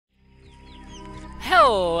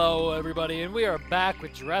Hello everybody, and we are back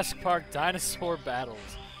with Jurassic Park Dinosaur Battles.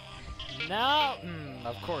 Now,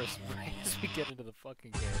 of course, right as we get into the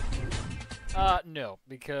fucking game. No,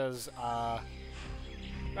 because,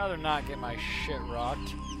 rather not get my shit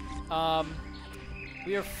rocked.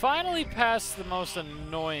 We are finally past the most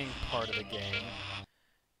annoying part of the game.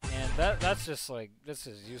 And that's just like, this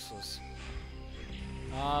is useless.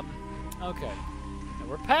 Okay. Now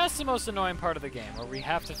we're past the most annoying part of the game, where we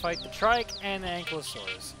have to fight the Trike and the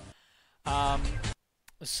Ankylosaurus.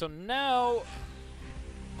 So now,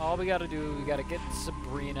 all we gotta do, we gotta get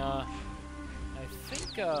Sabrina. I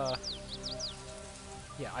think, yeah,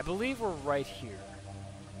 I believe we're right here.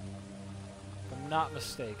 If I'm not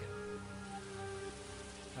mistaken.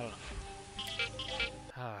 I don't know.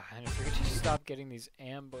 And if we could just stop getting these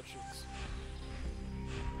ambushes.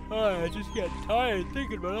 Oh, I just got tired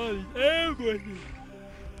thinking about all these ambushes.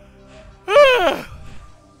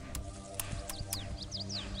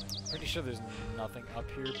 Pretty sure there's nothing up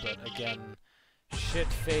here, but again, shit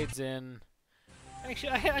fades in.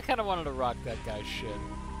 Actually, I kind of wanted to rock that guy's shit.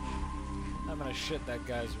 I'm gonna shit that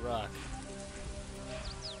guy's rock.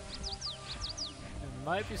 There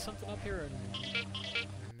might be something up here, and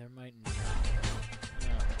there might not.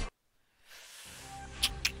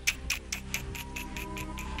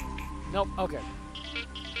 No. Nope, okay.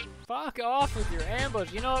 Fuck off with your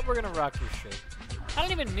ambush. You know what? We're gonna rock your shit. I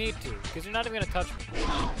don't even need to, because you're not even gonna touch me.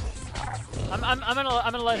 I'm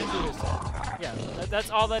gonna let him do his thing. Yeah, that's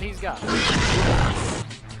all that he's got.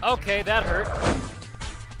 Okay, that hurt.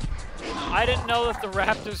 I didn't know that the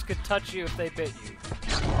raptors could touch you if they bit you.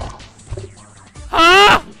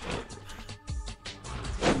 Huh?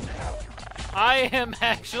 I am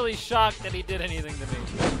actually shocked that he did anything to me.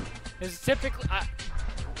 It's typically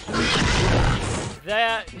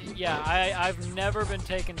yeah, I've never been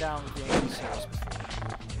taken down with the Ankylosaurus before.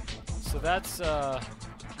 So that's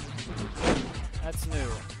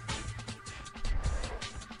new.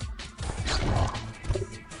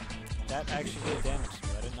 That actually did damage to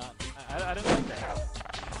me. I did not. I didn't like that.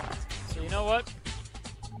 So you know what?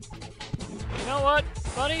 You know what,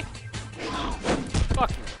 buddy?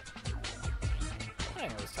 Fuck you. I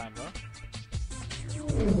think it was time though.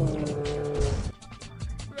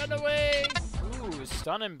 Run away! Ooh,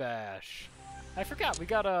 stun and bash. I forgot we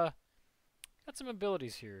got some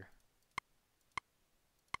abilities here.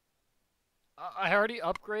 I already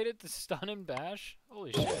upgraded the stun and bash?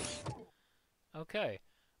 Holy shit. Okay.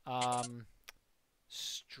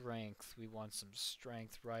 Strength. We want some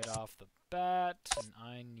strength right off the bat. And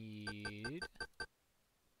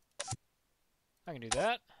I can do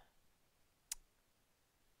that.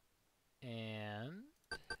 And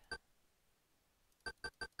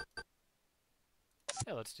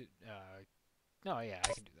yeah, let's do no, yeah,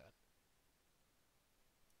 I can do that.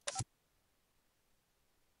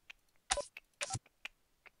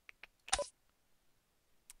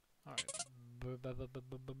 Alright.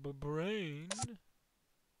 Brain.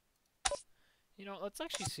 You know, let's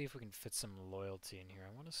actually see if we can fit some loyalty in here.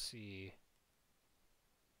 I want to see,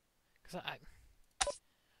 because I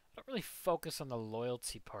don't really focus on the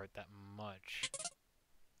loyalty part that much.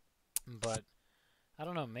 But I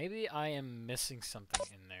don't know, maybe I am missing something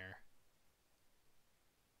in there.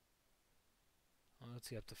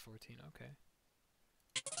 Loyalty up to 14, okay.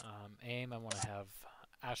 Aim, I want to have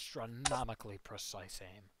astronomically precise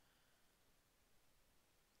aim.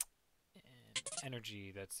 And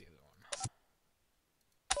energy, that's the other one.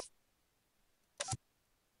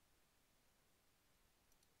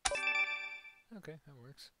 Okay, that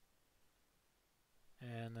works.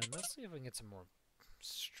 And then let's see if we can get some more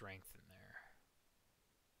strength in there.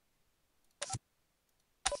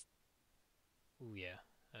 Ooh, yeah,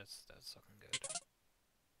 that's looking good.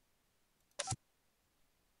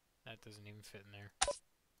 That doesn't even fit in there.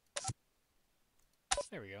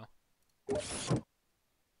 There we go.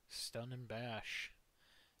 Stun and bash.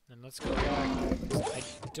 Then let's go back. I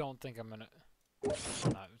don't think I'm gonna. It's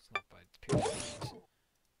not by pure chance.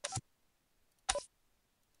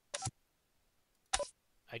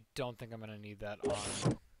 I don't think I'm gonna need that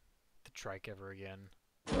on the Trike ever again.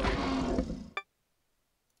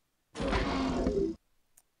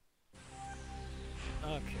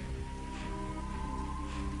 Okay.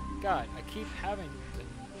 God, I keep having the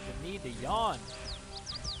need to yawn.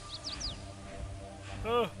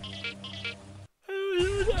 Oh.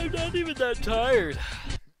 I'm not even that tired.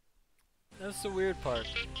 That's the weird part.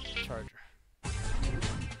 Charger.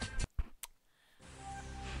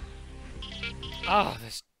 Oh,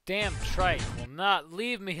 this damn Trike will not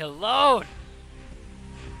leave me alone.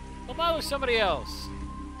 Come on with somebody else.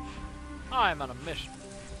 I'm on a mission.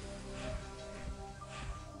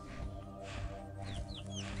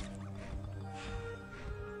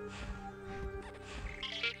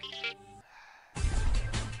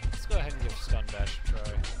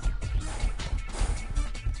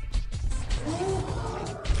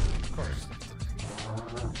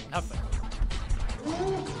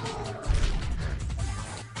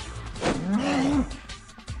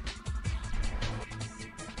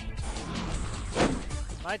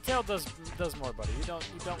 My tail does more, buddy. You don't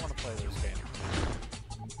want to play this game.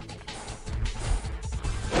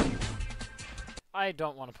 I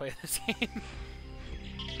don't want to play this game.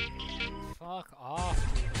 Fuck off,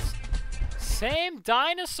 dude. Same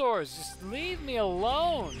dinosaurs. Just leave me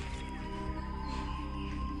alone.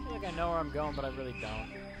 I feel like I know where I'm going, but I really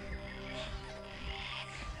don't.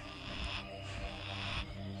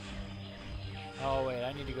 Oh wait,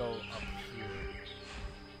 I need to go up here.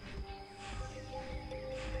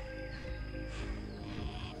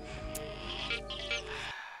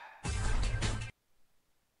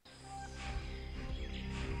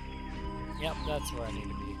 Yep, that's where I need to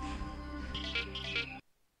be.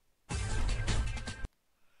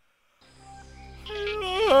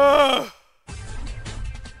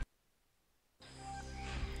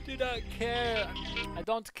 Do not care. I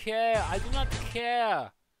don't care. I do not care.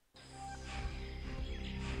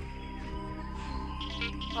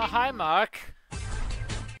 Oh, hi, Mark.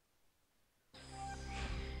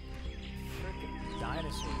 Frickin'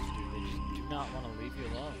 dinosaurs, dude. They just do not want to leave you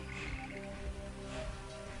alone.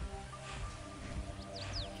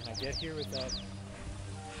 Can I get here without...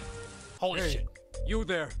 Holy shit. You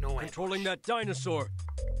there, No controlling ambush. that dinosaur.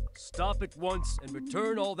 Stop at once and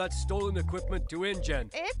return all that stolen equipment to InGen.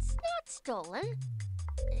 It's not stolen.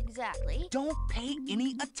 Exactly. Don't pay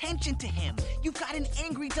any attention to him. You've got an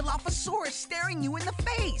angry Dilophosaurus staring you in the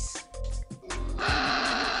face.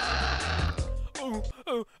 Oh,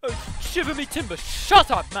 shiver me timber.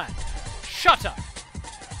 Shut up, man. Shut up.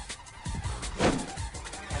 I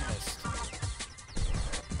missed.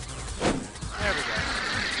 There we go.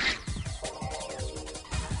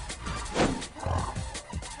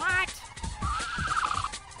 What?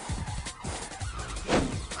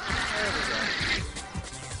 There we go.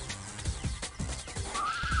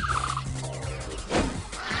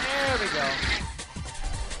 There we go.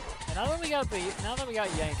 And now that we got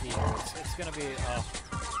Yankee here, it's gonna be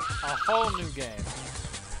a whole new game.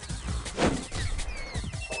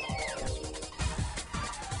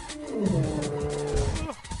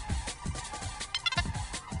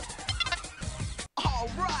 All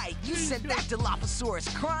right, you sent that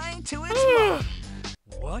Dilophosaurus crying to its mom.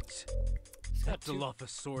 What? That Got two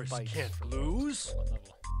Dilophosaurus bites can't for lose? one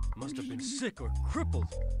level. Must have been sick or crippled.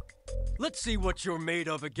 Let's see what you're made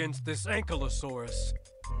of against this Ankylosaurus.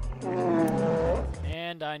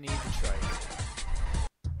 And I need to try it.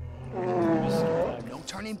 No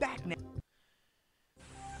turning back now.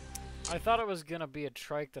 I thought it was gonna be a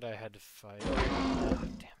trike that I had to fight. Oh,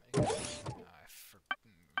 damn it.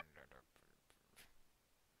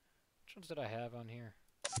 Which ones did I have on here?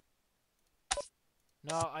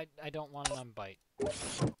 No, I don't want an unbite.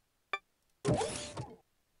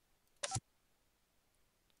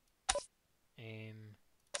 Aim.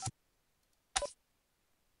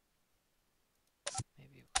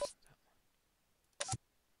 Maybe it was that one.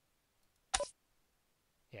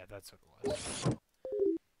 Yeah, that's what it was.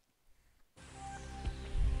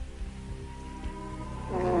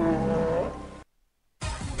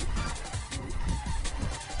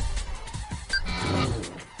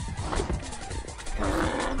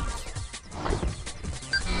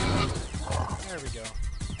 There we go.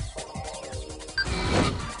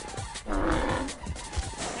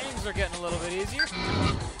 Things are getting a little bit easier.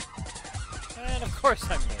 And of course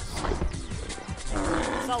I missed.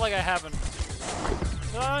 It's not like I haven't.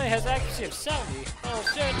 It only has accuracy of 70. Oh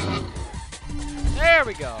shit. There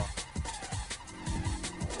we go.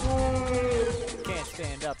 Can't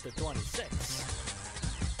stand up to 26.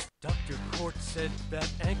 Dr. Court said that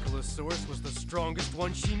Ankylosaurus was the strongest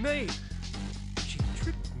one she made. She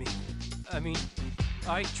tricked me.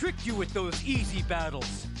 I tricked you with those easy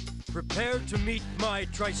battles. Prepare to meet my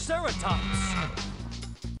Triceratops.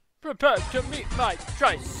 Prepare to meet my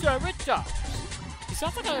Triceratops. He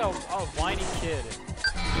sounds like a whiny kid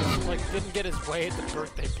who just like didn't get his way at the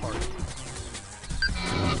birthday party.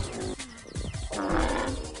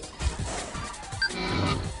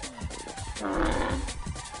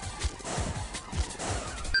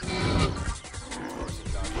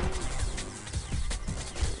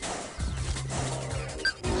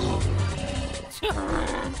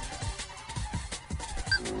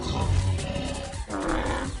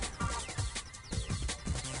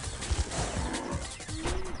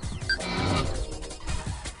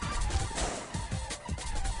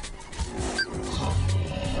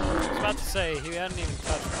 Say, he hadn't even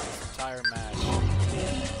touched this entire match.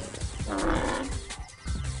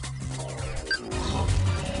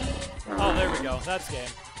 Oh, there we go. That's game.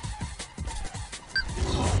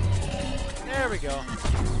 There we go.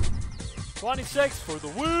 26 for the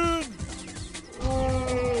win!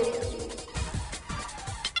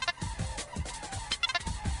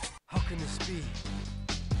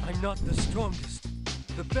 I'm not the strongest,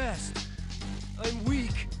 the best. I'm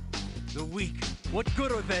weak. The weak, what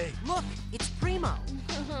good are they? Look, it's Primo.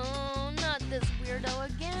 Oh, not this weirdo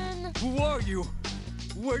again. Who are you?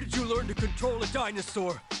 Where did you learn to control a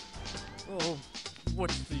dinosaur? Oh,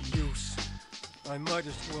 what's the use? I might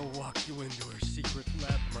as well walk you into her secret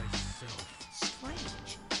lab myself.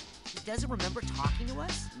 Strange. He doesn't remember talking to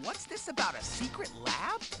us? What's this about a secret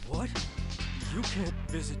lab? What? You can't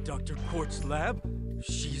visit Dr. Quart's lab.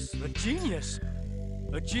 She's a genius.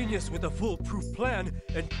 A genius with a foolproof plan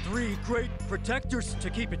and 3 great protectors to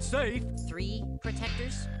keep it safe. 3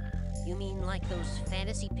 protectors? You mean like those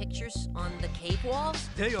fantasy pictures on the cave walls?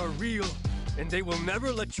 They are real, and they will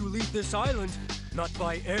never let you leave this island, not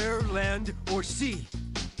by air, land, or sea.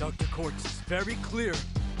 Dr. Quartz is very clear.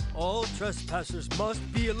 All trespassers must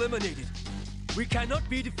be eliminated. We cannot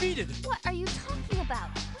be defeated. What are you talking about?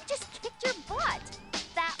 We just kicked your butt.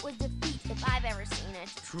 That was defeat if I've ever seen it.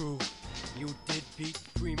 True. You did beat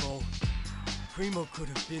Primo. Primo could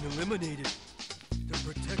have been eliminated. The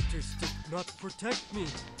protectors did not protect me.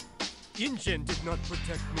 InGen did not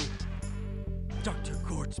protect me. Dr.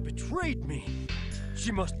 Quartz betrayed me.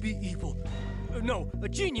 She must be evil. No, a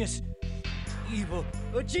genius. Evil.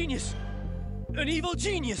 A genius. An evil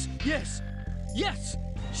genius. Yes. Yes.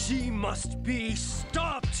 She must be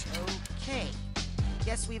stopped. Okay.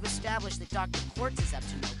 Guess we've established that Dr. Quartz is up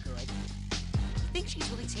to no good. You think she's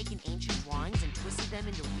really taken ancient drawings and twisted them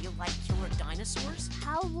into real-life killer dinosaurs?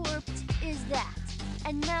 How warped is that?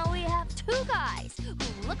 And now we have 2 guys who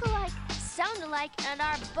look alike, sound alike, and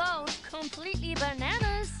are both completely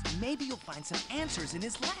bananas. Maybe you'll find some answers in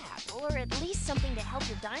his lab. Or at least something to help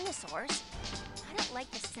your dinosaurs. I don't like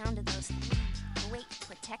the sound of those 3 great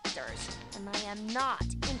protectors, and I am not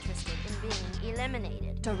interested in being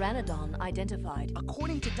eliminated. Pteranodon identified.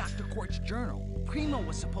 According to Dr. Quartz's journal, Primo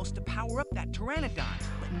was supposed to power up that Pteranodon,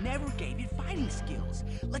 but never gave it fighting skills.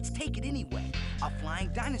 Let's take it anyway. A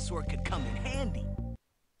flying dinosaur could come in handy.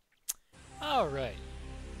 All right.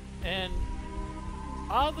 And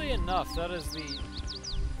oddly enough, that is the...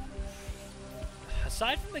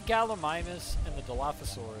 Aside from the Gallimimus and the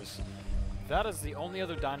Dilophosaurus, that is the only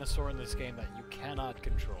other dinosaur in this game that you cannot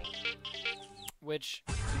control. Which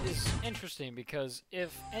is interesting because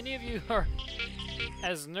if any of you are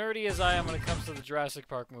as nerdy as I am when it comes to the Jurassic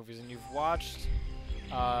Park movies and you've watched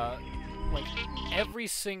like every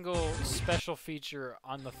single special feature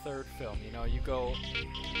on the 3rd film, you know, you go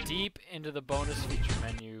deep into the bonus feature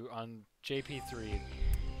menu on JP3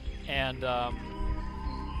 and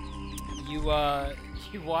you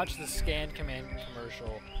watch the scan command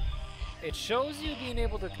commercial. It shows you being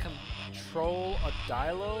able to control a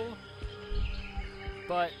Dilo,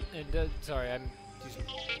 but sorry, I'm using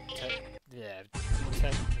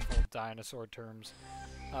technical dinosaur terms.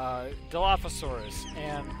 Dilophosaurus,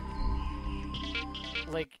 and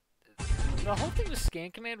like the whole thing with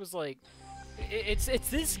scan command was like, it's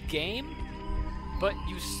this game, but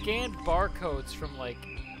you scanned barcodes from like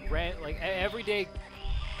everyday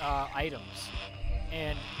items,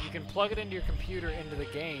 and you can plug it into your computer into the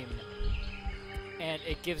game. And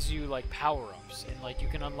it gives you like power-ups, and like you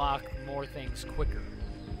can unlock more things quicker.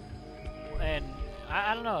 And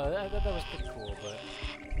I don't know, I thought that was pretty cool, but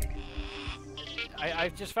I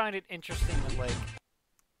just find it interesting that like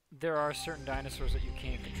there are certain dinosaurs that you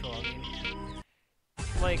can't control. I mean,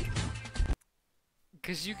 like,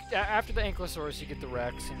 because you after the Ankylosaurus you get the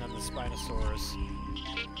Rex and then the Spinosaurus.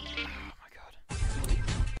 Oh my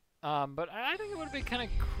god. But I think it would have been kind of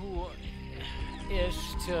cool-ish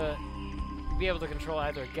to be able to control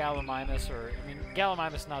either Gallimimus or, I mean,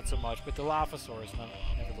 Gallimimus not so much, but Dilophosaurus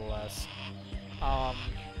nevertheless.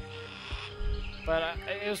 But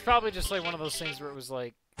it was probably just like one of those things where it was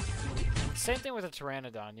like, same thing with a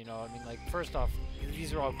Pteranodon, you know, I mean, like, first off,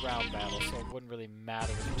 these are all ground battles, so it wouldn't really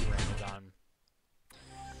matter with a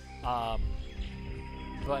Pteranodon.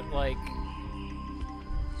 But like,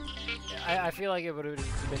 I feel like it would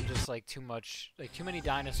have been just like too much, like too many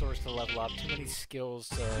dinosaurs to level up, too many skills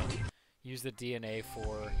to use the DNA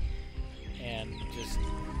for, and just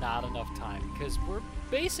not enough time, because we're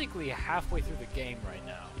basically halfway through the game right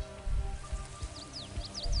now.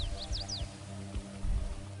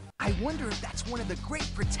 I wonder if that's one of the great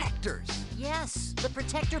protectors. Yes, the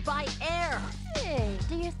protector by air. Hey,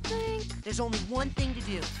 do you think? There's only one thing to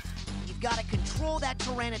do. You've got to control that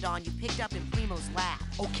Pteranodon you picked up in Primo's lab.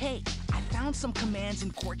 Okay, I found some commands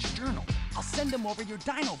in Quartz's journal. I'll send them over your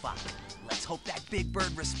Dinobox. Let's hope that big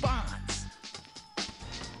bird responds.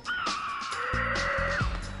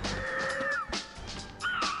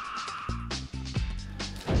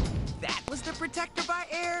 That was the protector by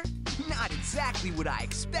air? Not exactly what I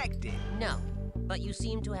expected. No, But you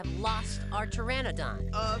seem to have lost our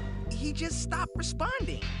Pteranodon. He just stopped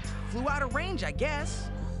responding. Flew out of range, I guess.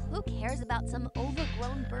 Who cares about some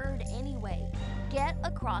overgrown bird anyway? Get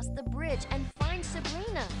across the bridge and find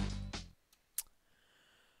Sabrina.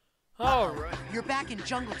 Alright. You're back in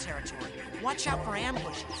jungle territory. Watch out for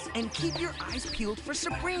ambushes. And keep your eyes peeled for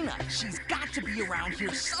Sabrina. She's got to be around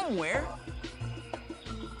here somewhere.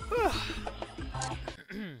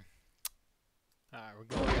 Alright, we're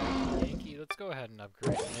going back to Yankee. Let's go ahead and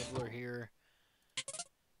upgrade Nibbler here.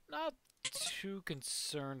 Not too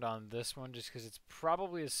concerned on this one, just because it's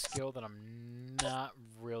probably a skill that I'm not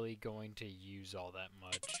really going to use all that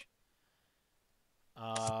much.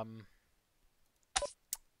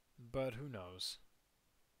 But who knows?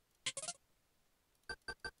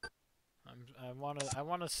 I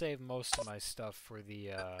wanna save most of my stuff for the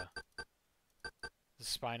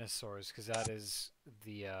Spinosaurus, because that is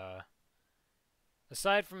the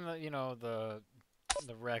aside from the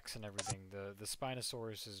the Rex and everything, the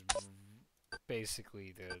Spinosaurus is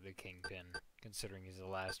basically the kingpin, considering he's the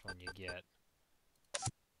last one you get.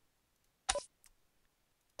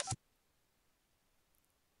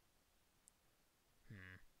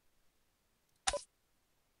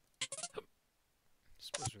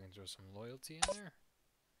 Suppose we can throw some loyalty in there.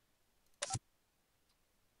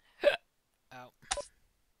 Ow.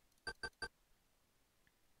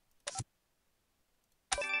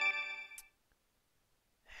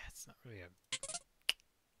 It's not really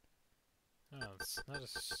no, it's not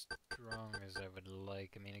as strong as I would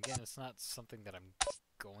like. I mean, again, it's not something that I'm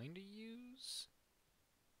going to use.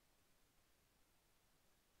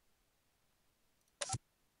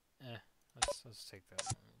 Let's take that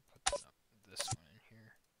one. We'll put this one in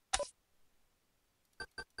here.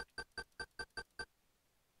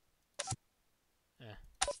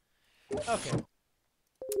 Okay.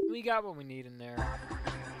 We got what we need in there.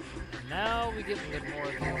 Now we get into more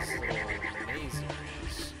of these little maze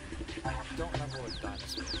areas. Don't remember what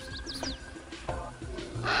dinosaur is.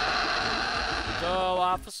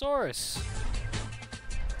 Dilophosaurus.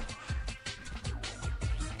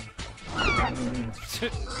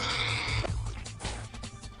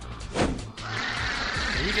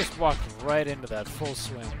 You just walked right into that full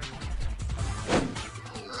swing.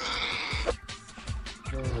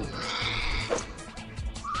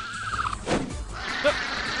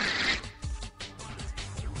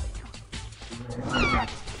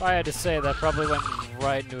 If I had to say, that probably went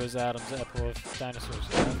right into his Adam's apple of dinosaurs.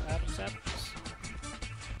 Adam's apples?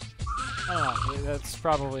 I don't know. That's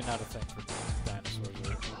probably not a thing for dinosaurs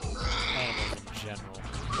or animals in general.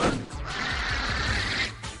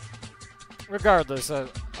 Regardless, a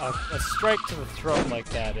strike to the throat like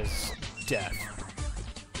that is death.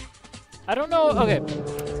 I don't know. Okay.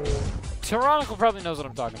 Tyrannical probably knows what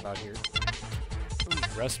I'm talking about here.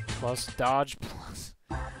 Ooh, rest plus, dodge plus.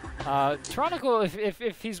 Tyrannical,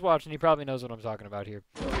 if he's watching, he probably knows what I'm talking about here.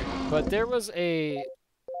 But there was a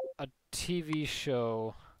TV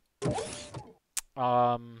show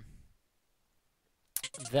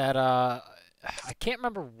that I can't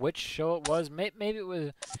remember which show it was. Maybe it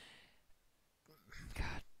was.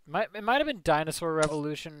 It might have been Dinosaur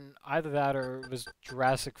Revolution, either that or it was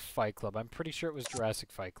Jurassic Fight Club. I'm pretty sure it was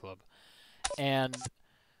Jurassic Fight Club. And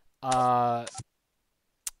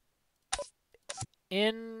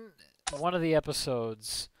in one of the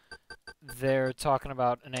episodes, they're talking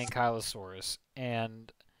about an ankylosaurus,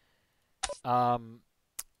 and the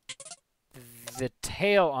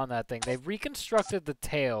tail on that thing, they reconstructed the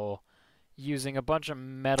tail using a bunch of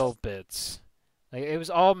metal bits. Like, it was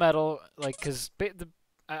all metal, like, because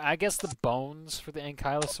I guess the bones for the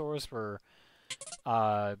ankylosaurus were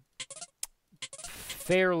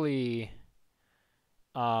fairly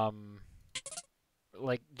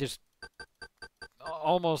like just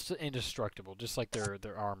almost indestructible, just like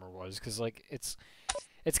their armor was, because like it's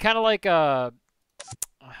kind of like what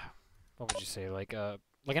would you say, like an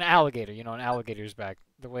alligator, you know, an alligator's back,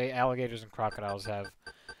 the way alligators and crocodiles have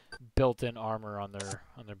built-in armor on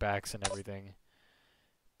their backs and everything.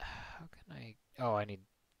 How can I? Oh, I need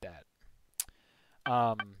that.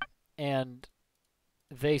 And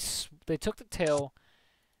they took the tail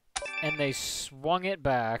and they swung it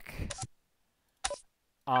back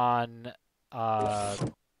on a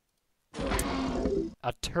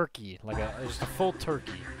turkey, like just a full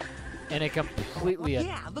turkey, and it completely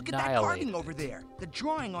yeah, look at that carving over there. The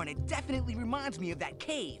drawing on it definitely reminds me of that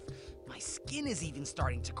cave. My skin is even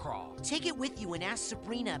starting to crawl. Take it with you and ask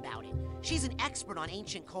Sabrina about it. She's an expert on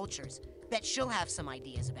ancient cultures. Bet she'll have some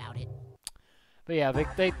ideas about it. But yeah,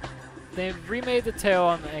 they remade the tail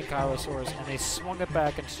on the ankylosaurus, and they swung it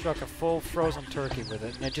back and struck a full frozen turkey with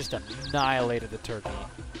it, and it just annihilated the turkey.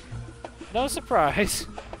 no surprise.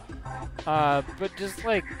 But just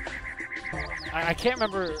like, I can't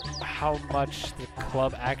remember how much the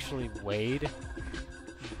club actually weighed,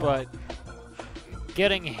 but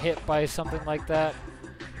getting hit by something like that,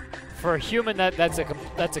 for a human, that's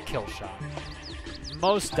a kill shot.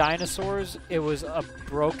 Most dinosaurs, it was a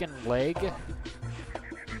broken leg,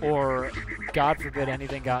 or God forbid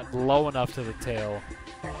anything got low enough to the tail.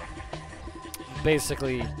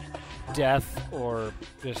 Basically, death or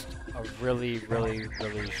just a really, really,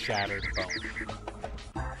 really shattered bone.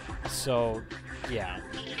 So, yeah,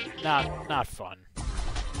 not fun.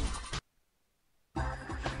 Yeah,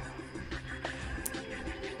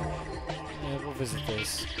 we'll visit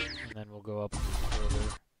this, and then we'll go up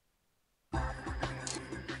further.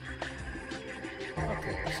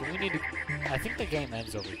 Okay, so we need to... I think the game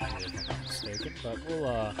ends over here, if I'm not mistaken, but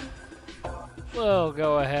we'll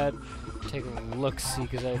go ahead and take a look-see,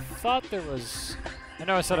 because I thought there was... I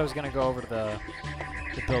know I said I was going to go over to the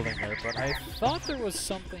building there, but I thought there was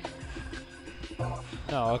something...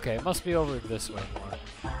 No, okay, it must be over this way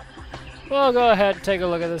more. We'll go ahead and take a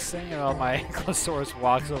look at this thing, while my Ankylosaurus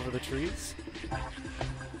walks over the trees.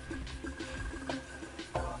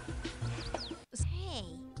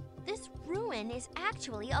 Is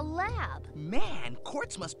actually a lab. Man,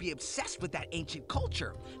 Quartz must be obsessed with that ancient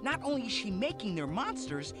culture. Not only is she making their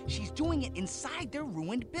monsters, she's doing it inside their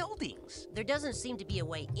ruined buildings. There doesn't seem to be a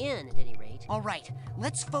way in, at any rate. All right,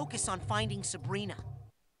 let's focus on finding Sabrina.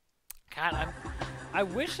 God, I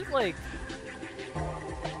wish it, like...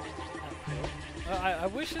 I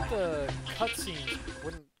wish that the cutscenes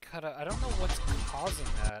wouldn't cut out. I don't know what's causing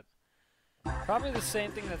that. Probably the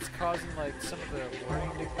same thing that's causing, like, some of the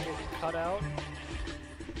wording to get cut out.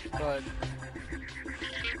 But...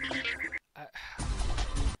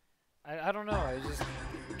 I don't know, I just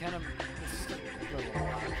kind of... It's just a little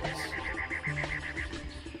obnoxious.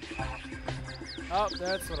 Oh,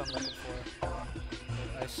 that's what I'm looking for.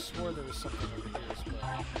 But I swore there was something over here as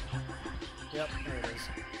well. Yep, there it is.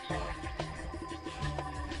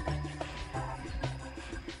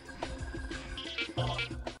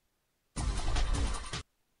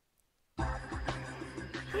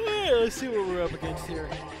 Yeah, let's see what we're up against here.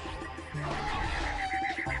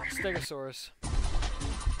 Stegosaurus.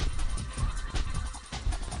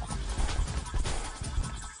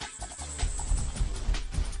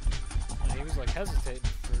 And he was like hesitating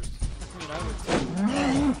first. I mean, I would too.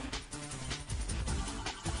 Yeah,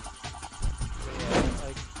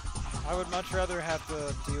 like, I would much rather have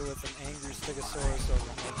to deal with an angry Stegosaurus over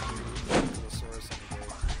an angry Ankylosaurus any day.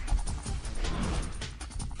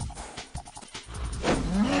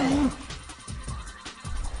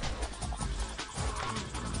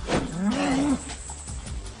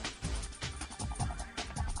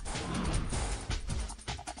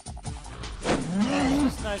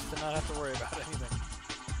 It's just nice to not have to worry about anything.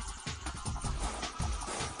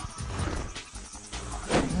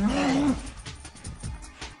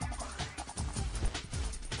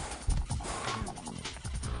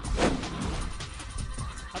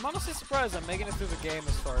 I'm honestly surprised I'm making it through the game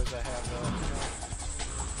as far as I have, though.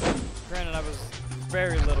 You know? Granted, I was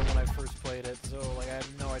very little when I first played it, so like I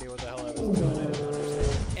have no idea what the hell I was doing. I didn't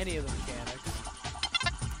understand any of the mechanics.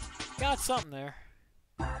 Got something there.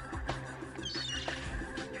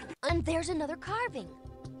 And there's another carving.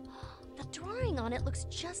 The drawing on it looks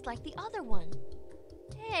just like the other one.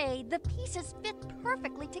 Hey, the pieces fit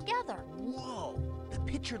perfectly together. Whoa, the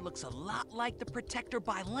picture looks a lot like the Protector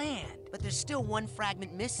by land. But there's still one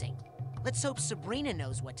fragment missing. Let's hope Sabrina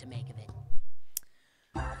knows what to make of it.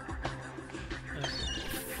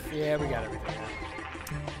 Yeah, we got everything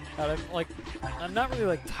now. I'm not really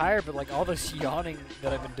like tired, but like all this yawning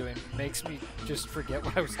that I've been doing makes me just forget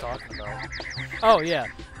what I was talking about. Oh yeah,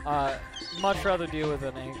 much rather deal with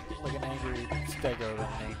an angry Stego than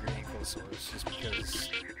an angry Ankylosaurus, just because,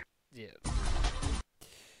 yeah.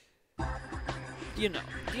 You know,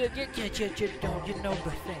 you know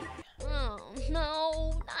the thing. Oh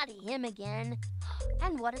no, not him again.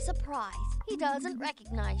 And what a surprise! He doesn't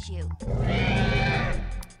recognize you.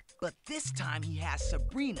 But this time he has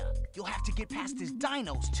Sabrina. You'll have to get past his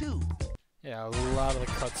dinos, too. Yeah, a lot of the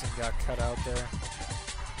cutscene got cut out there.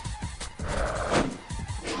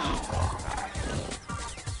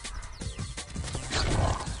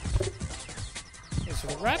 Okay, so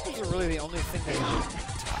the raptors are really the only thing that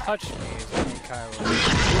can touch me as a Kylo.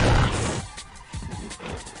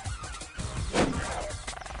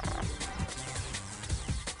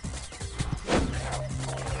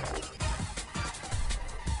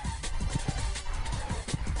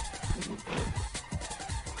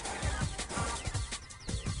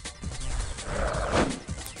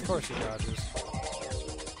 Of course he dodges.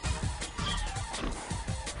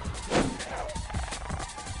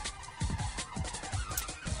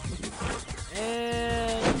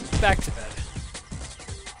 And back to bed.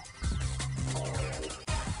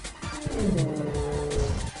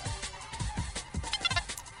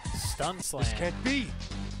 Stun slam. This can't be.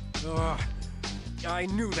 I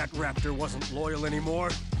knew that raptor wasn't loyal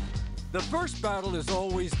anymore. The first battle is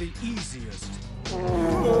always the easiest.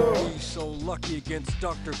 He's so lucky against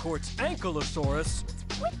Dr. Quart's Ankylosaurus.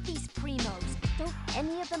 With these primos, don't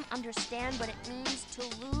any of them understand what it means to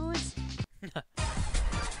lose?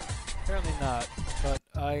 Apparently not, but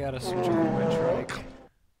I gotta switch over to Trike.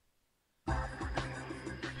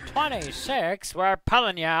 26, we're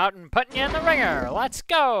pulling you out and putting you in the ringer. Let's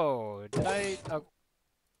go! Did I... Oh.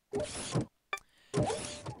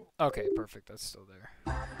 Okay, perfect, that's still there.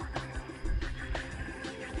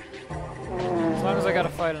 As long as I gotta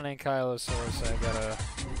fight an Ankylosaurus, I gotta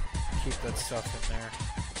keep that stuff in there.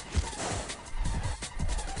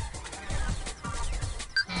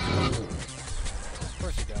 Of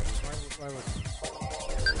course he dodges. Why would he?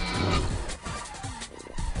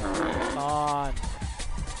 Come on.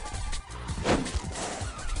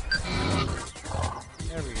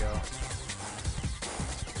 There we go.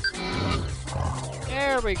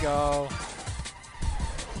 There we go.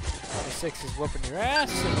 26 is whooping your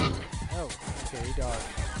ass. Oh, okay, he dodged.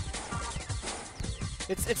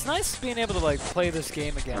 It's nice being able to like play this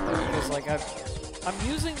game again though, because like I'm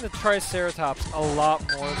using the Triceratops a lot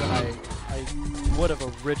more than I would have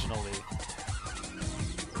originally.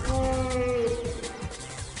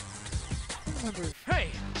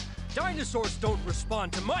 Hey, dinosaurs don't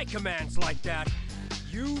respond to my commands like that.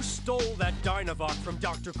 You stole that Dynavoc from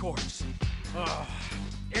Dr. Quartz.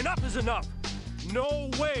 Enough is enough. No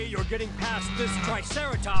way you're getting past this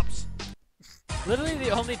Triceratops. Literally the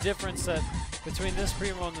only difference between this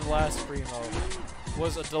Primo and the last Primo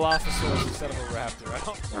was a Dilophosaurus instead of a raptor.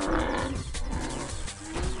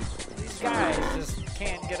 These guys just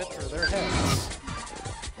can't get it through their heads.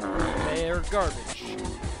 They're garbage.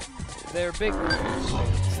 They're big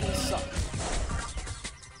monsters. They suck.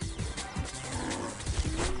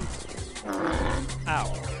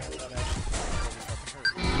 Ow. That actually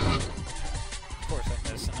fucking hurt. Of course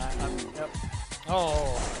I missed, and I'm yep.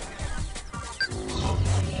 Oh.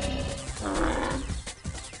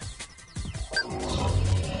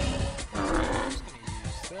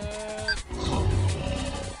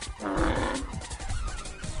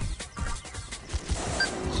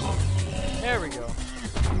 There we go.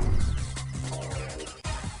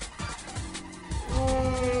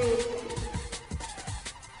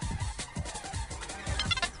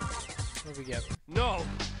 What do we get? No.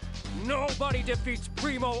 Nobody defeats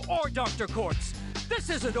Primo or Dr. Quartz. This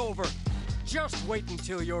isn't over. Just wait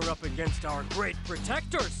until you're up against our great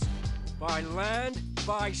protectors. By land,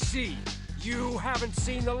 by sea. You haven't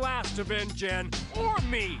seen the last of InGen or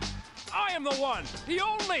me. I am the one, the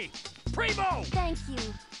only, Primo! Thank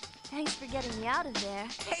you. Thanks for getting me out of there.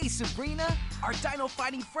 Hey, Sabrina! Our dino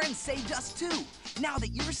fighting friends saved us too. Now that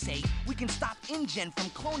you're safe, we can stop InGen from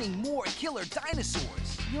cloning more killer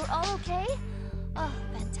dinosaurs. You're all okay? Oh,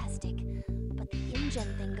 fantastic. But the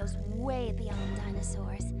InGen thing goes way beyond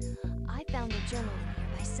dinosaurs. I found a journal in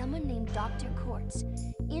here by someone named Dr. Quartz.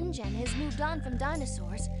 InGen has moved on from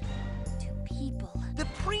dinosaurs to people. The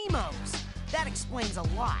Primos! That explains a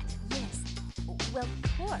lot. Yes. Well,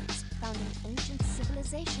 Quartz found an ancient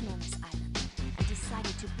civilization on this island and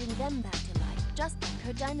decided to bring them back to life, just like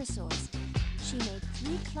her dinosaurs. She made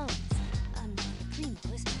 3 clones,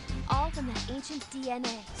 Primos, all from that ancient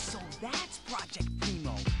DNA. So that's Project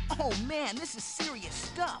Primo. Oh man, this is serious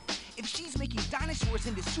stuff. If she's making dinosaurs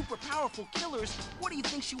into super powerful killers, what do you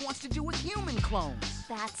think she wants to do with human clones?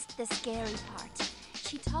 That's the scary part.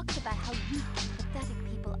 She talks about how weak and pathetic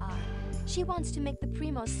people are. She wants to make the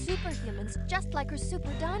Primos superhumans just like her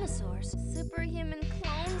super dinosaurs. Superhuman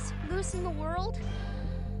clones loose in the world?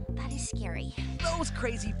 That is scary. Those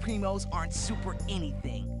crazy Primos aren't super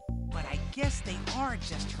anything. But I guess they are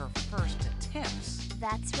just her first attempts.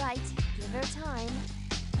 That's right. Give her time.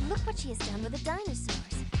 Look what she has done with the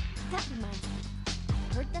dinosaurs. That reminds me.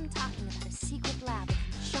 I heard them talking about a secret lab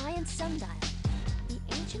with a giant sundial. The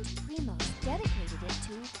ancient Primos dedicated it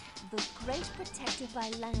to the Great Protector by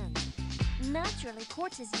Land. Naturally,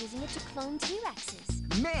 Quartz is using it to clone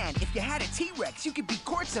T-Rexes. Man, if you had a T-Rex, you could beat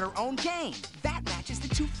Quartz at her own game. That matches the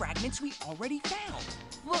 2 fragments we already found.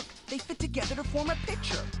 Look, they fit together to form a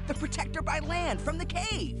picture. The Protector by Land from the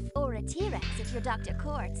cave. Or a T-Rex if you're Dr.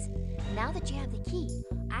 Quartz. Now that you have the key,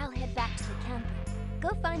 I'll head back to the camper. Go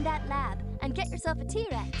find that lab and get yourself a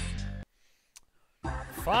T-Rex.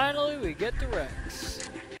 Finally, we get the Rex.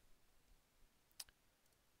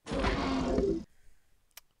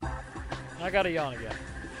 I gotta yawn again.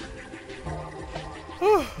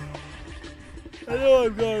 I know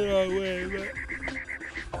I'm going the wrong way, but...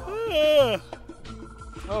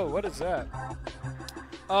 Oh, what is that?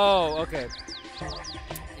 Oh, okay.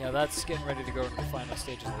 Yeah, that's getting ready to go into the final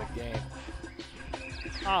stages of the game.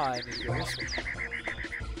 I need to go this way.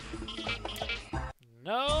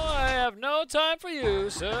 No, I have no time for you,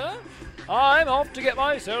 sir. I'm off to get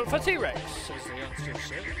myself a T-Rex, says the youngster,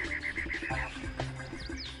 sir.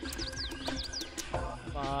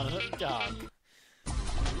 Come on, dog. I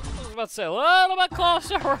was about to say, a little bit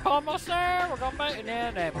closer, we're almost there. We're going back in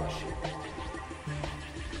an ambush.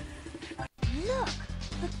 Look!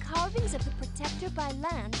 The carvings of the Protector by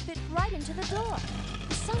Land fit right into the door.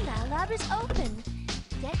 The Sundial Lab is open.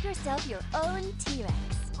 Get yourself your own T-Rex.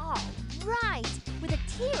 All right! With a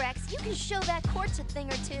T-Rex, you can show that Quartz a thing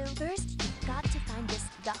or two. First, you've got to find this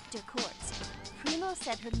Dr. Quartz. Primo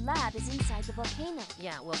said her lab is inside the volcano.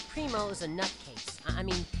 Yeah, well, Primo's a nutcase. I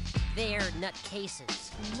mean, they're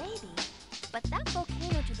nutcases. Maybe. But that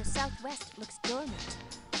volcano to the southwest looks dormant.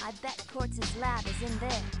 I bet Quartz's lab is in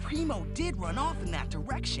there. Primo did run off in that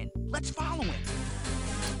direction. Let's follow him.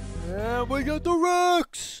 And we got the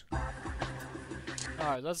Rex!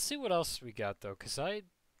 Alright, let's see what else we got, though, because I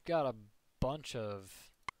got a bunch of...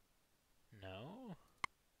 No?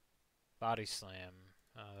 Body Slam.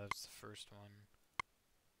 That's the first one.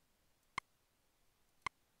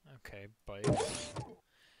 Okay, Bite.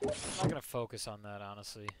 I'm not gonna focus on that,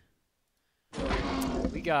 honestly.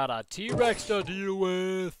 We got a T-Rex to deal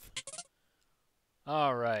with!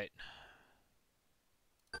 Alright.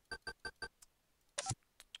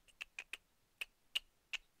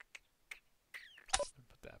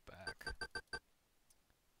 Put that back.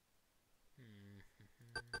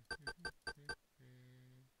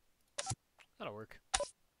 That'll work.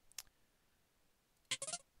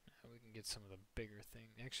 We can get some of the bigger thing.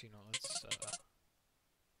 Actually, no, let's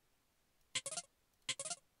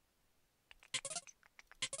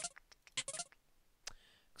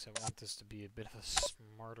because I want this to be a bit of a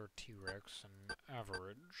smarter T-Rex than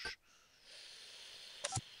average.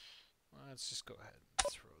 Let's just go ahead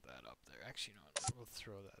and throw that up there. Actually, no, we'll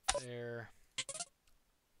throw that there.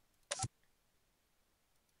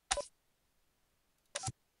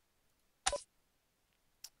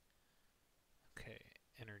 Okay,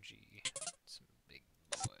 energy. Some big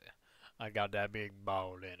boy. I got that big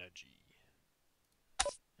ball energy.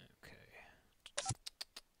 Okay.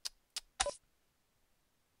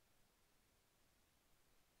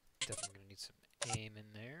 Definitely gonna need some aim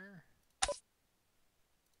in there.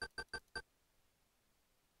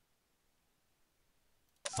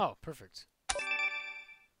 Oh, perfect.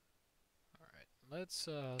 Alright, let's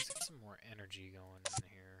get some more energy going in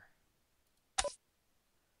here.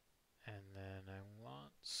 And then I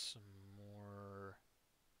want some more...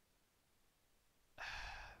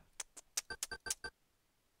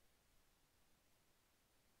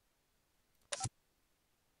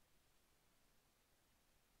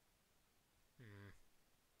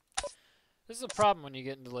 This is a problem when you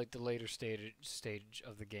get into like the later stage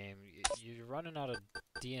of the game. You're running out of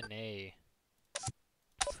DNA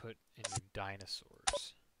to put in your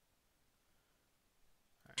dinosaurs.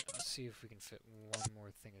 Alright, let's see if we can fit one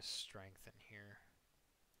more thing of strength in here.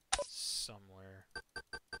 Somewhere.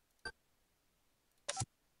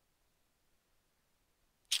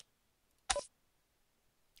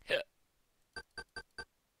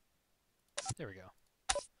 There we go.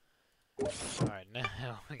 Alright,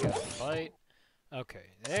 now we got a bite.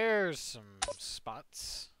 Okay, there's some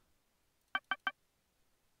spots.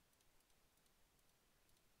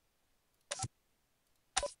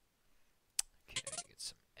 Okay, get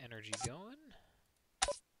some energy going.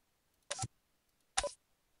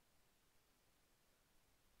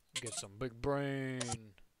 Get some big brain.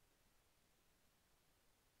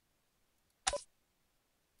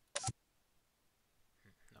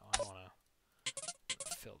 No, I want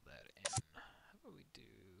to fill that in. How about we do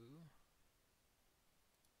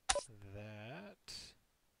that?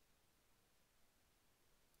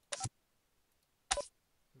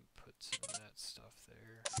 Put some of that stuff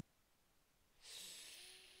there.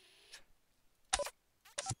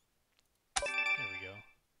 There we go.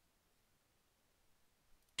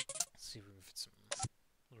 Let's see if we can fit some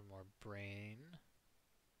a little more brain.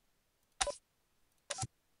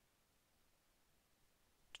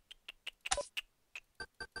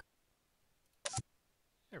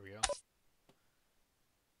 There we go.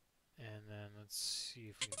 And then let's see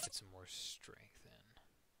if we can fit some more strength in.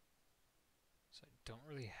 So I don't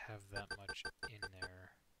really have that much in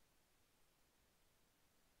there.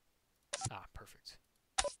 Ah, perfect.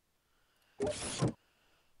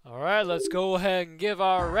 Alright, let's go ahead and give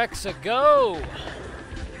our Rex a go!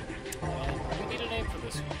 And we need a name for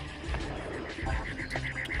this one.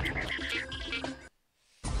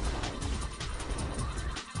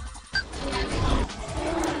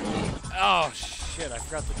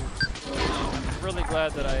 forgot to do. I'm really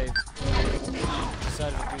glad that I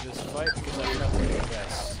decided to do this fight because I forgot to do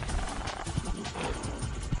this.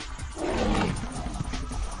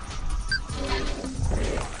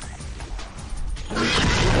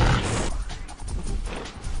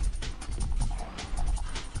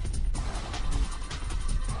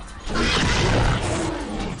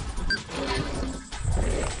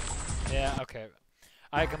 Yeah, okay.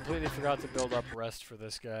 I completely forgot to build up rest for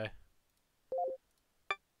this guy.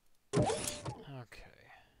 Okay.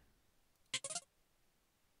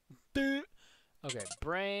 Okay,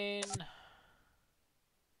 brain.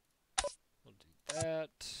 We'll do that.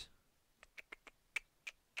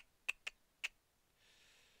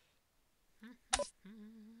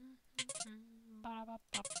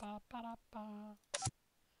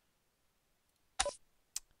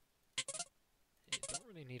 You don't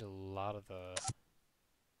really need a lot of the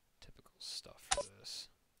typical stuff for this.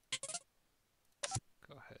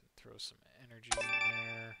 Go ahead and throw some energy in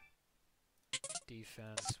there.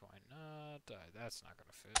 Defense, why not? That's not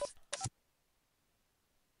gonna fit.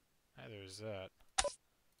 Neither is that.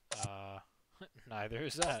 Neither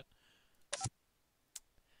is that.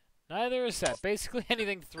 Neither is that. Basically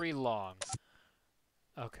anything 3 long.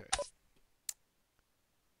 Okay.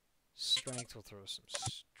 Strength, we'll throw some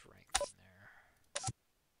strength in there.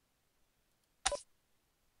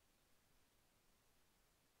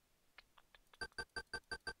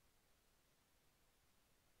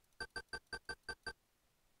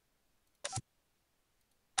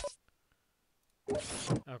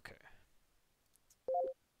 Okay.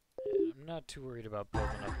 And I'm not too worried about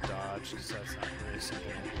building up dodge, because that's not really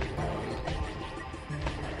something I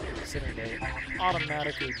need. Considering they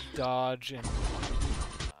automatically dodge and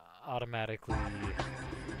automatically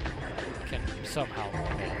can somehow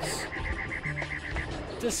miss.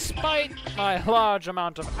 Despite my large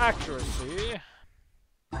amount of accuracy...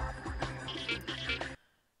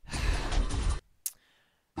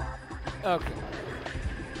 Okay.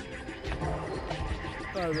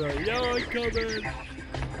 Alright, yellow coming!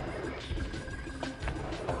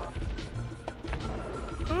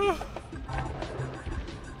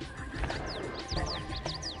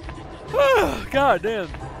 God damn.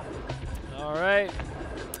 Alright,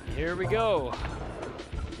 here we go.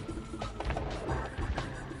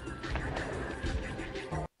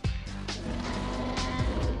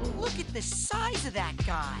 Look at the size of that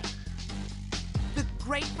guy. The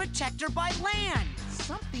Great Protector by Land.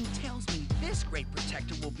 Something tells me this Great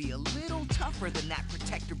Protector will be a little tougher than that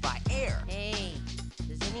Protector by Air. Hey,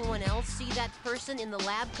 does anyone else see that person in the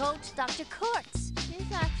lab coat? Dr. Quartz.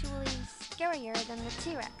 She's actually scarier than the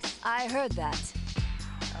T-Rex. I heard that.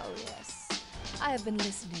 Oh, yes. I have been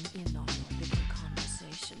listening in on your little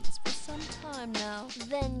conversations for some time now.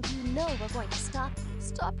 Then you know we're going to stop you.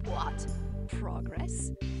 Stop what?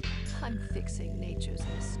 Progress? I'm fixing nature's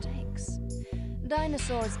mistakes.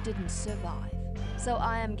 Dinosaurs didn't survive, so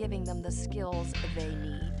I am giving them the skills they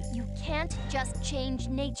need. You can't just change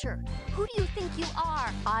nature. Who do you think you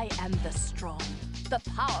are? I am the strong, the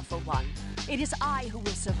powerful one. It is I who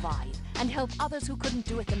will survive and help others who couldn't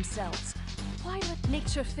do it themselves. Why let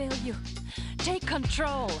nature fail you? Take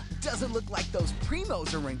control. Doesn't look like those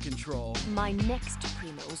primos are in control. My next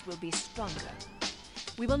primos will be stronger.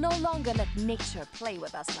 We will no longer let nature play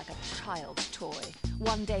with us like a child's toy.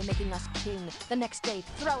 One day making us king, the next day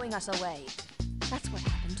throwing us away. That's what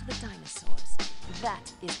happened to the dinosaurs.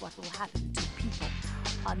 That is what will happen to people,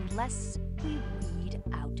 unless we weed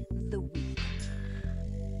out the weak.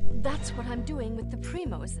 That's what I'm doing with the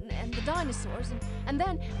primos and the dinosaurs, and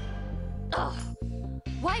then... Ugh!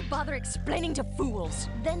 Why bother explaining to fools?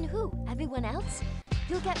 Then who? Everyone else?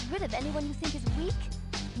 You'll get rid of anyone you think is weak?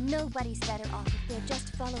 Nobody's better off if they're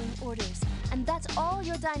just following orders. And that's all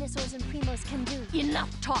your dinosaurs and primos can do.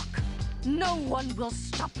 Enough talk! No one will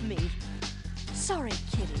stop me. Sorry,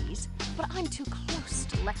 kiddies, but I'm too close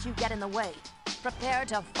to let you get in the way. Prepare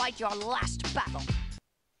to fight your last battle.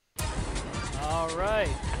 All right.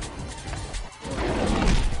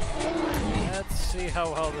 Let's see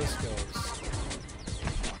how well this goes.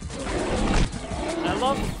 And I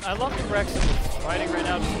love the Rex it's fighting right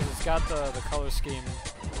now because it's got the color scheme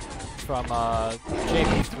from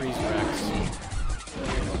JP3's Rex.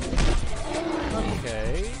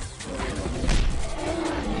 Okay.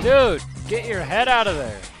 Dude, get your head out of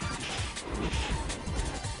there.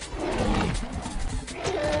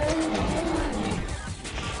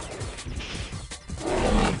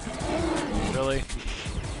 Really?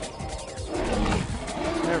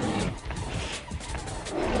 There we go.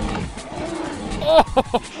 Oh!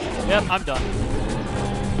 Yep, I'm done.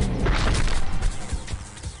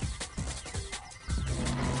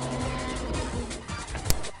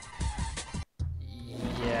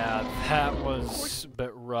 was a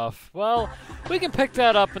bit rough. Well, we can pick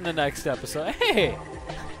that up in the next episode. Hey!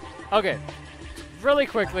 Okay, really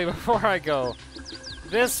quickly before I go,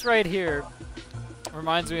 this right here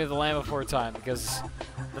reminds me of the Land Before Time, because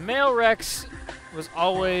the male Rex was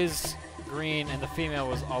always green and the female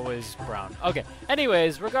was always brown. Okay,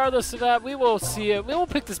 anyways, regardless of that, we will see it. We will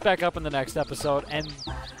pick this back up in the next episode, and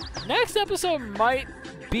next episode might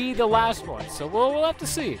be the last one, so we'll have to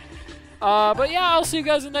see. But yeah, I'll see you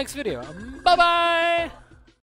guys in the next video. Bye-bye!